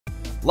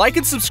Like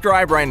and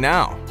subscribe right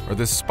now, or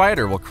this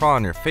spider will crawl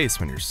on your face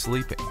when you're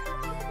sleeping.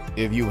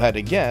 If you had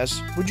to guess,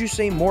 would you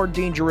say more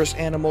dangerous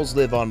animals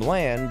live on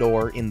land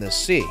or in the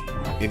sea?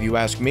 If you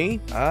ask me,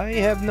 I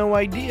have no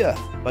idea.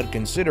 But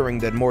considering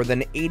that more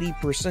than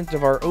 80%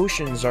 of our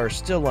oceans are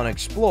still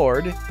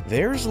unexplored,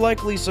 there's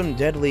likely some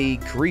deadly,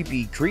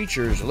 creepy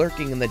creatures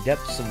lurking in the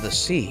depths of the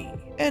sea.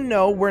 And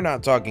no, we're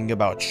not talking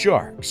about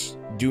sharks.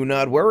 Do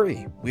not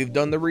worry, we've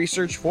done the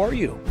research for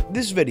you.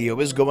 This video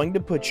is going to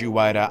put you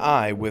eye to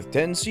eye with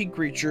 10 sea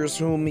creatures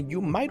whom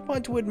you might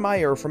want to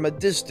admire from a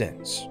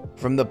distance.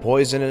 From the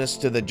poisonous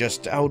to the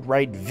just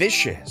outright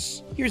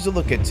vicious, here's a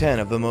look at 10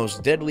 of the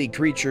most deadly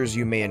creatures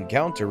you may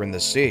encounter in the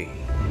sea.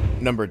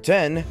 Number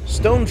 10.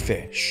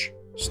 Stonefish.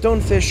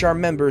 Stonefish are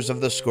members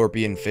of the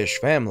scorpion fish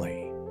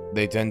family.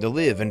 They tend to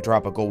live in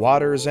tropical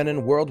waters and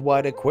in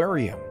worldwide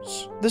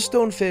aquariums. The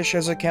stonefish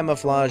has a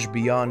camouflage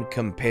beyond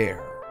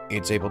compare.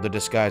 It's able to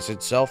disguise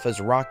itself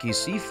as rocky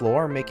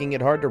seafloor, making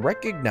it hard to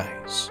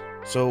recognize.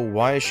 So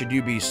why should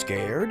you be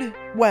scared?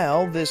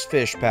 Well, this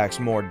fish packs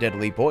more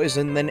deadly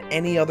poison than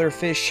any other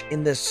fish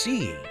in the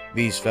sea.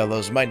 These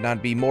fellows might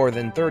not be more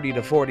than 30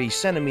 to 40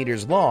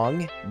 centimeters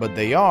long, but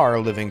they are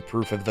living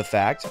proof of the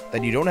fact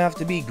that you don't have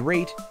to be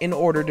great in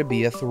order to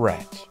be a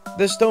threat.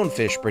 The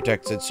stonefish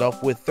protects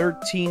itself with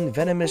 13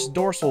 venomous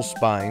dorsal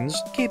spines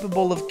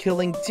capable of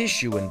killing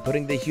tissue and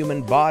putting the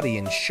human body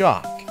in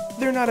shock.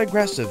 They're not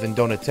aggressive and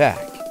don't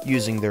attack,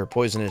 using their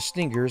poisonous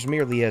stingers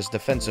merely as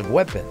defensive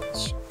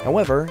weapons.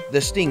 However,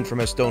 the sting from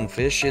a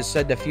stonefish is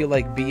said to feel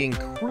like being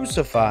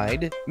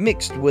crucified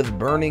mixed with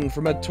burning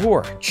from a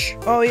torch.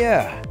 Oh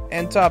yeah,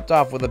 and topped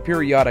off with a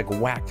periodic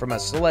whack from a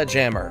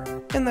sledgehammer.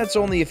 And that's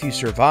only if you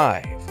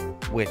survive.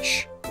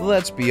 Which,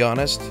 let's be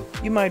honest,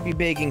 you might be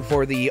begging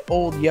for the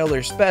Old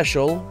Yeller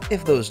special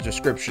if those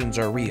descriptions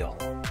are real.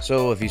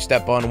 So if you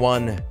step on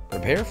one,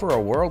 prepare for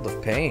a world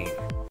of pain.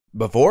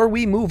 Before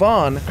we move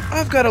on,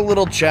 I've got a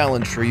little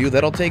challenge for you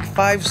that'll take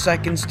 5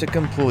 seconds to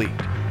complete.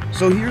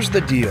 So here's the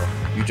deal.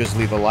 You just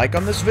leave a like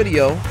on this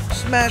video,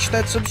 smash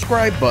that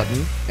subscribe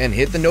button, and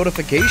hit the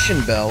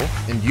notification bell,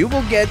 and you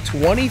will get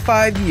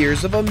 25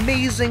 years of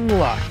amazing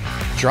luck.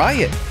 Try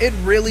it, it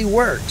really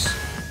works.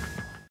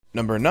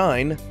 Number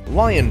 9.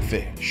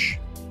 Lionfish.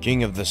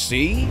 King of the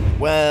sea?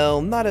 Well,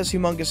 not as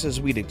humongous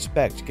as we'd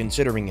expect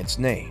considering its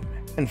name.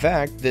 In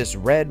fact, this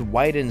red,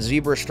 white, and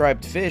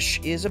zebra-striped fish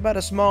is about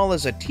as small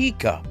as a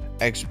teacup.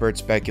 Experts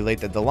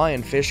speculate that the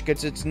lionfish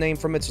gets its name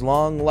from its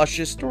long,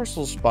 luscious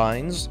dorsal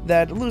spines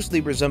that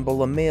loosely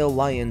resemble a male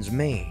lion's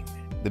mane.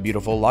 The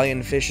beautiful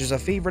lionfish is a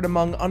favorite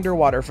among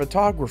underwater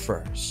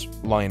photographers.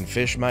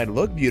 Lionfish might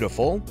look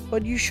beautiful,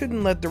 but you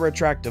shouldn't let their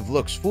attractive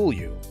looks fool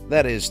you.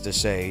 That is to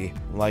say,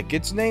 like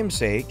its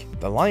namesake,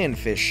 the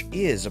lionfish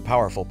is a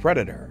powerful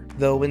predator.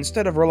 Though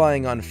instead of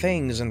relying on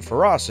fangs and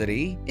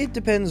ferocity, it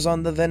depends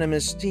on the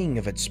venomous sting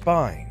of its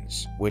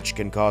spines, which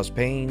can cause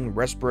pain,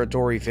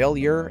 respiratory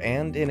failure,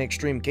 and in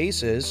extreme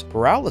cases,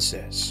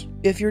 paralysis.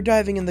 If you're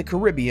diving in the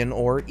Caribbean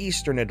or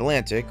Eastern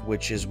Atlantic,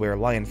 which is where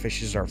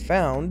lionfishes are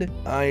found,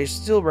 I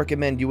still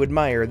recommend you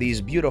admire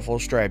these beautiful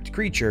striped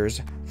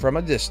creatures from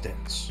a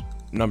distance.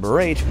 Number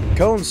 8.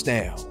 Cone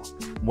snail.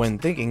 When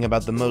thinking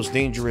about the most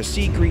dangerous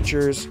sea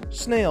creatures,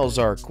 snails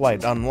are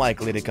quite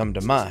unlikely to come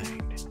to mind.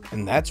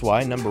 And that's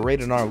why number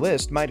 8 on our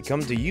list might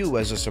come to you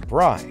as a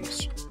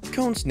surprise.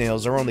 Cone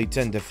snails are only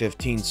 10 to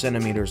 15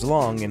 centimeters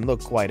long and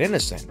look quite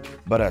innocent,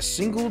 but a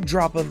single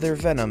drop of their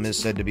venom is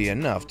said to be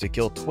enough to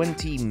kill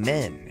 20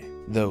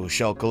 men. Though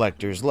shell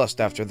collectors lust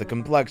after the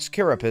complex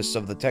carapace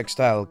of the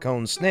textile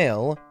cone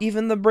snail,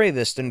 even the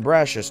bravest and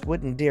brashest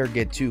wouldn't dare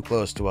get too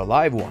close to a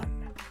live one.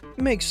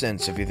 Makes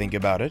sense if you think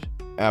about it.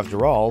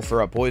 After all,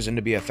 for a poison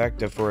to be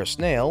effective for a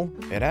snail,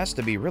 it has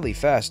to be really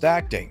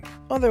fast-acting.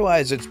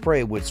 Otherwise, its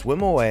prey would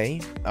swim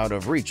away, out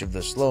of reach of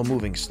the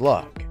slow-moving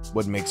slug.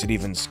 What makes it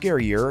even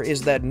scarier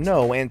is that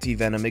no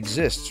antivenom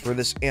exists for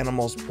this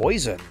animal's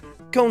poison.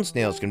 Cone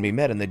snails can be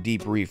met in the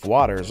deep reef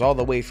waters all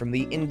the way from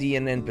the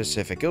Indian and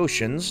Pacific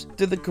Oceans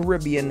to the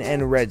Caribbean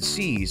and Red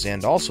Seas,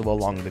 and also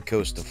along the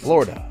coast of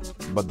Florida.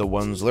 But the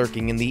ones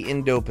lurking in the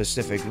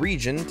Indo-Pacific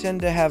region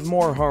tend to have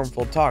more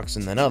harmful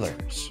toxin than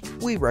others.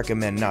 We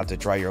recommend not to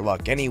try your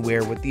luck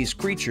anywhere with these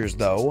creatures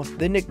though.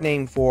 The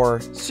nickname for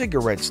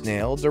cigarette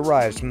snail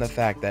derives from the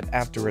fact that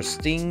after a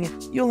sting,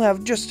 you'll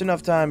have just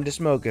enough time to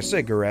smoke a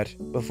cigarette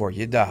before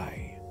you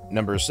die.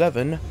 Number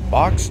 7.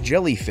 Box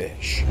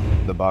jellyfish.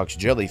 The box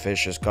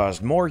jellyfish has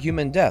caused more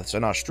human deaths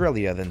in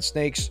Australia than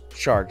snakes,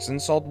 sharks,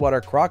 and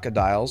saltwater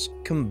crocodiles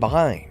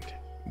combined.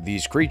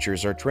 These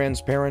creatures are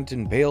transparent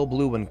and pale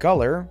blue in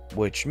color,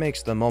 which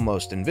makes them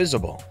almost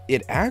invisible.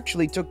 It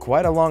actually took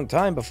quite a long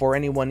time before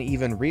anyone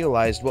even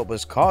realized what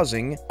was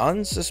causing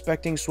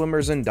unsuspecting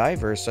swimmers and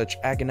divers such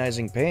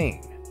agonizing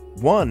pain.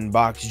 One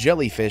box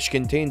jellyfish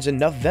contains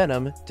enough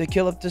venom to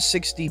kill up to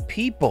 60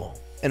 people.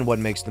 And what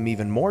makes them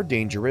even more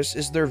dangerous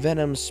is their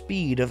venom's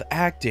speed of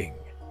acting.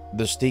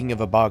 The sting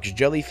of a box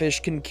jellyfish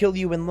can kill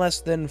you in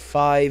less than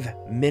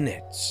 5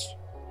 minutes.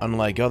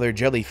 Unlike other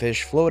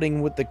jellyfish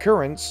floating with the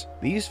currents,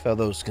 these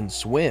fellows can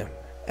swim.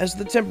 As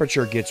the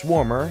temperature gets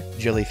warmer,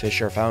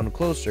 jellyfish are found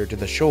closer to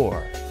the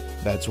shore.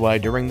 That's why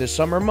during the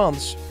summer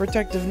months,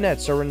 protective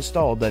nets are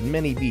installed at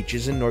many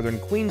beaches in northern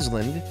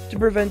Queensland to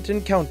prevent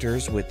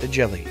encounters with the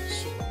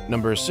jellies.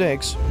 Number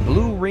 6.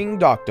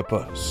 Blue-ringed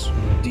octopus.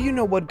 Do you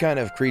know what kind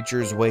of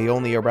creatures weigh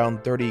only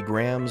around 30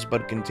 grams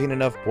but contain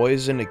enough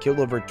poison to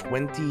kill over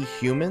 20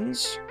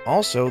 humans?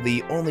 Also,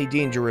 the only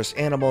dangerous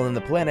animal on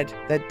the planet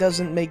that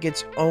doesn't make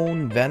its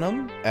own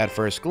venom? At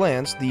first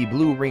glance, the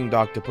blue-ringed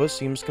octopus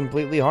seems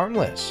completely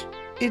harmless.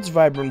 It's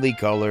vibrantly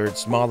colored,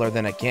 smaller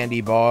than a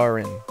candy bar,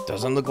 and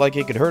doesn't look like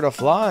it could hurt a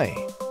fly.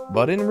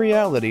 But in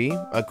reality,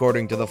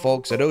 according to the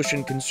folks at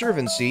Ocean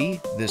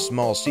Conservancy, this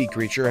small sea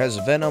creature has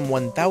venom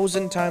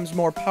 1,000 times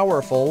more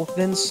powerful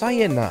than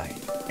cyanide,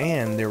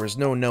 and there is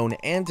no known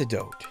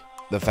antidote.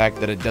 The fact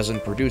that it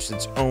doesn't produce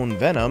its own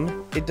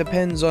venom, it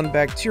depends on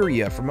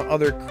bacteria from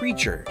other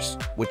creatures,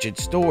 which it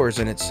stores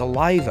in its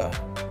saliva.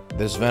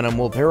 This venom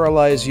will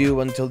paralyze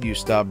you until you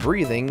stop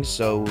breathing,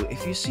 so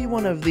if you see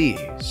one of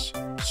these,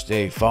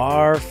 stay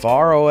far,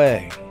 far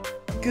away.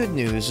 Good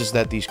news is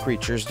that these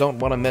creatures don't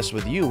want to mess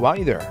with you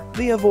either.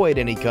 They avoid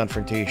any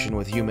confrontation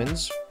with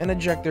humans and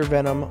eject their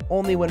venom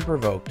only when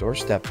provoked or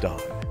stepped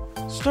on.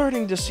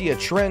 Starting to see a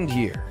trend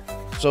here.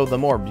 So the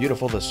more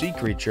beautiful the sea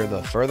creature,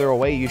 the further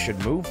away you should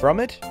move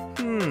from it?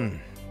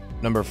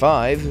 Number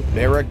 5.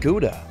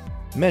 Barracuda.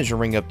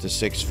 Measuring up to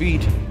 6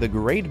 feet, the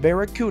great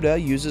barracuda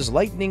uses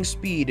lightning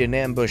speed and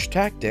ambush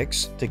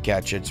tactics to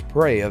catch its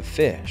prey of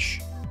fish.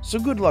 So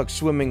good luck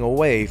swimming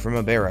away from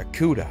a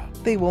barracuda.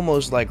 They will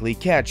most likely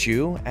catch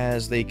you,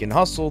 as they can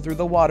hustle through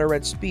the water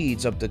at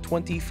speeds up to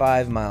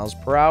 25 miles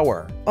per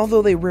hour.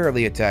 Although they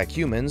rarely attack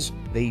humans,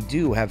 they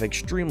do have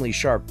extremely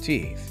sharp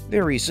teeth,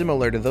 very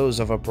similar to those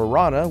of a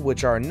piranha,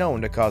 which are known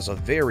to cause a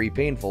very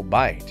painful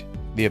bite.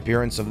 The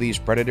appearance of these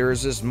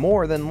predators is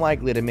more than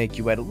likely to make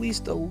you at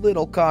least a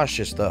little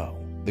cautious though.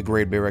 The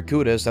great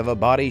barracudas have a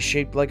body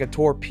shaped like a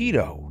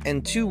torpedo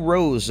and 2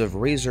 rows of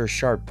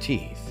razor-sharp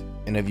teeth.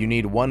 And if you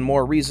need one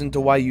more reason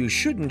to why you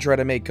shouldn't try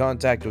to make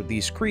contact with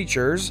these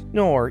creatures,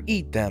 nor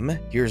eat them,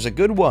 here's a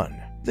good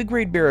one. The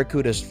great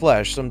barracuda's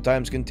flesh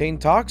sometimes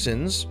contains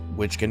toxins,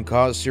 which can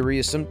cause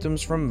serious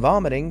symptoms from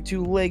vomiting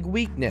to leg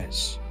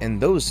weakness,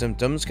 and those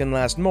symptoms can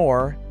last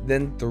more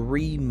than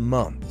 3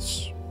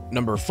 months.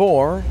 Number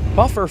 4.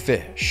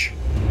 Pufferfish.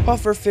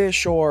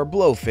 Pufferfish or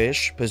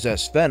blowfish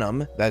possess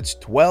venom that's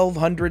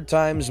 1,200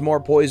 times more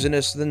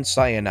poisonous than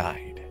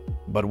cyanide.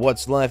 But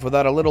what's life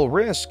without a little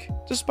risk?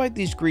 Despite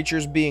these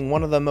creatures being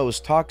one of the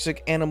most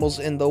toxic animals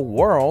in the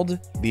world,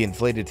 the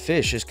inflated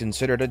fish is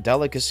considered a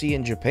delicacy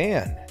in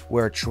Japan,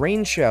 where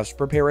trained chefs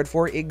prepare it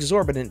for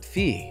exorbitant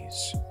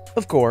fees.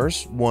 Of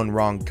course, one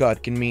wrong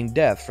cut can mean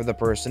death for the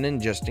person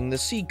ingesting the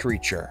sea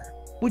creature.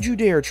 Would you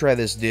dare try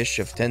this dish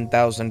if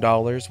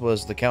 $10,000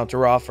 was the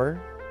counteroffer?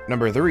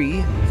 Number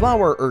 3.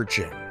 Flower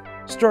urchin.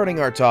 Starting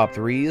our top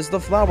 3 is the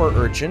flower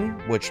urchin,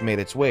 which made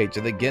its way to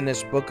the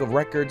Guinness Book of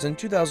Records in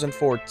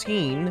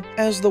 2014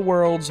 as the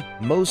world's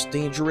most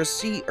dangerous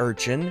sea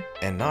urchin,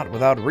 and not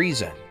without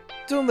reason.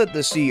 Don't let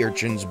the sea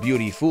urchin's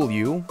beauty fool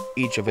you.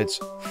 Each of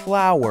its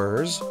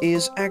flowers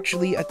is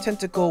actually a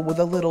tentacle with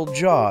a little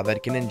jaw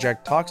that can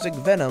inject toxic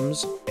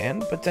venoms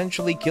and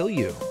potentially kill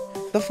you.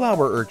 The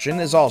flower urchin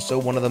is also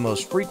one of the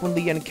most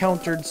frequently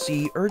encountered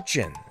sea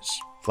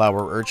urchins.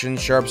 Flower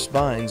urchin's sharp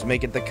spines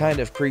make it the kind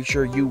of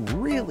creature you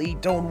really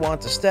don't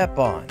want to step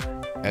on.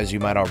 As you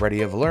might already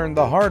have learned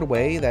the hard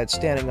way that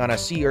standing on a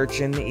sea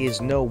urchin is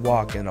no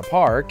walk in a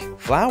park,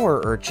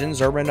 flower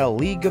urchins are in a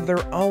league of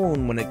their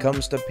own when it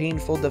comes to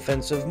painful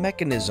defensive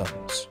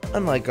mechanisms.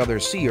 Unlike other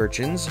sea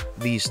urchins,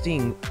 the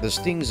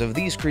stings of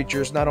these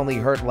creatures not only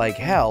hurt like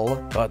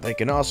hell, but they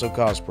can also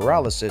cause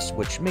paralysis,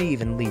 which may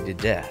even lead to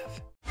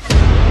death.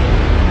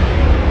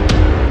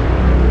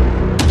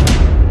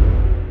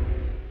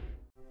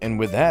 And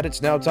with that,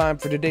 it's now time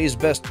for today's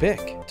best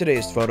pick.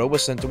 Today's photo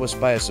was sent to us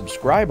by a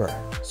subscriber,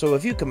 so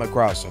if you come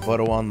across a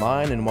photo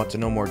online and want to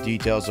know more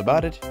details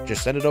about it,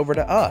 just send it over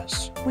to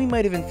us. We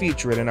might even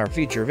feature it in our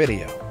feature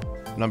video.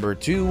 Number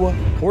 2.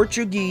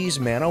 Portuguese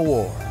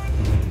man-o'-war.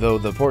 Though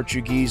the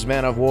Portuguese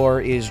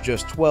man-of-war is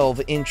just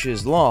 12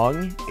 inches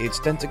long, its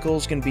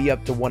tentacles can be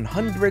up to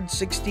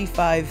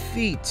 165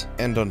 feet,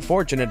 and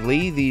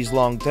unfortunately, these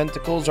long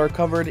tentacles are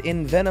covered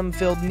in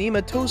venom-filled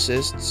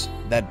nematocysts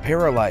that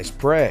paralyze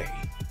prey.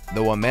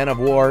 Though a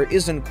man-of-war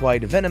isn't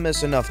quite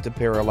venomous enough to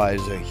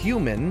paralyze a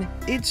human,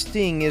 its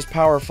sting is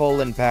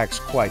powerful and packs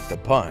quite the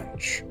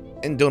punch.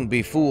 And don't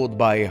be fooled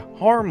by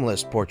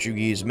harmless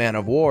Portuguese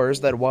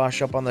man-of-wars that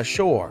wash up on the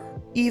shore.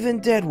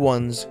 Even dead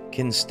ones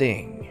can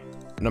sting.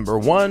 Number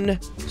 1.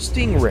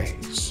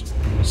 Stingrays.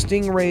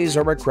 Stingrays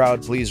are a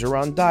crowd pleaser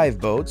on dive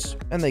boats,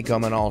 and they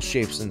come in all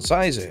shapes and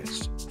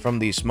sizes, from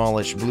the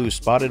smallish blue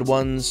spotted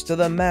ones to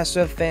the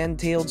massive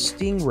fan-tailed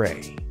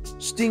stingray.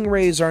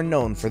 Stingrays are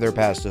known for their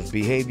passive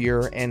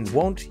behavior and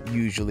won't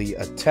usually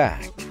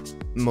attack.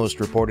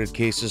 Most reported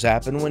cases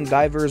happen when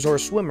divers or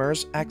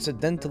swimmers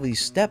accidentally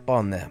step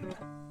on them.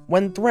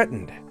 When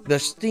threatened, the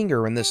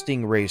stinger in the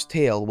stingray's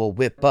tail will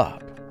whip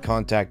up,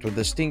 Contact with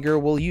the stinger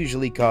will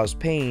usually cause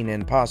pain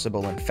and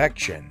possible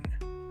infection.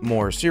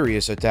 More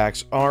serious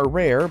attacks are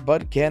rare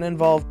but can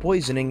involve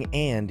poisoning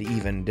and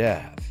even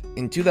death.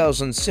 In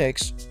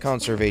 2006,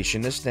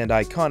 conservationist and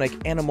iconic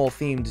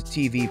animal-themed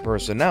TV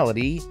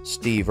personality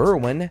Steve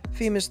Irwin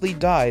famously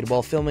died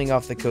while filming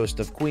off the coast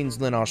of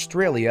Queensland,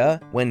 Australia,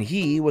 when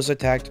he was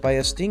attacked by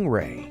a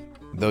stingray.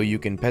 Though you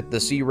can pet the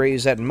sea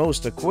rays at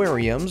most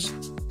aquariums,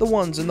 the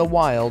ones in the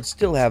wild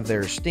still have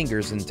their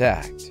stingers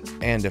intact.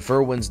 And if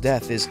Irwin's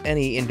death is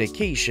any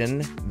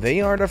indication,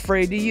 they aren't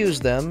afraid to use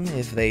them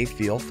if they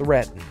feel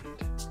threatened.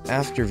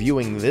 After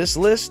viewing this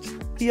list,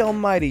 the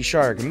almighty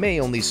shark may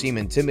only seem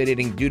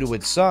intimidating due to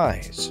its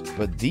size,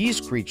 but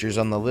these creatures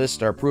on the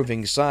list are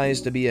proving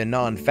size to be a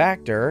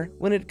non-factor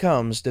when it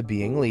comes to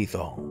being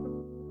lethal.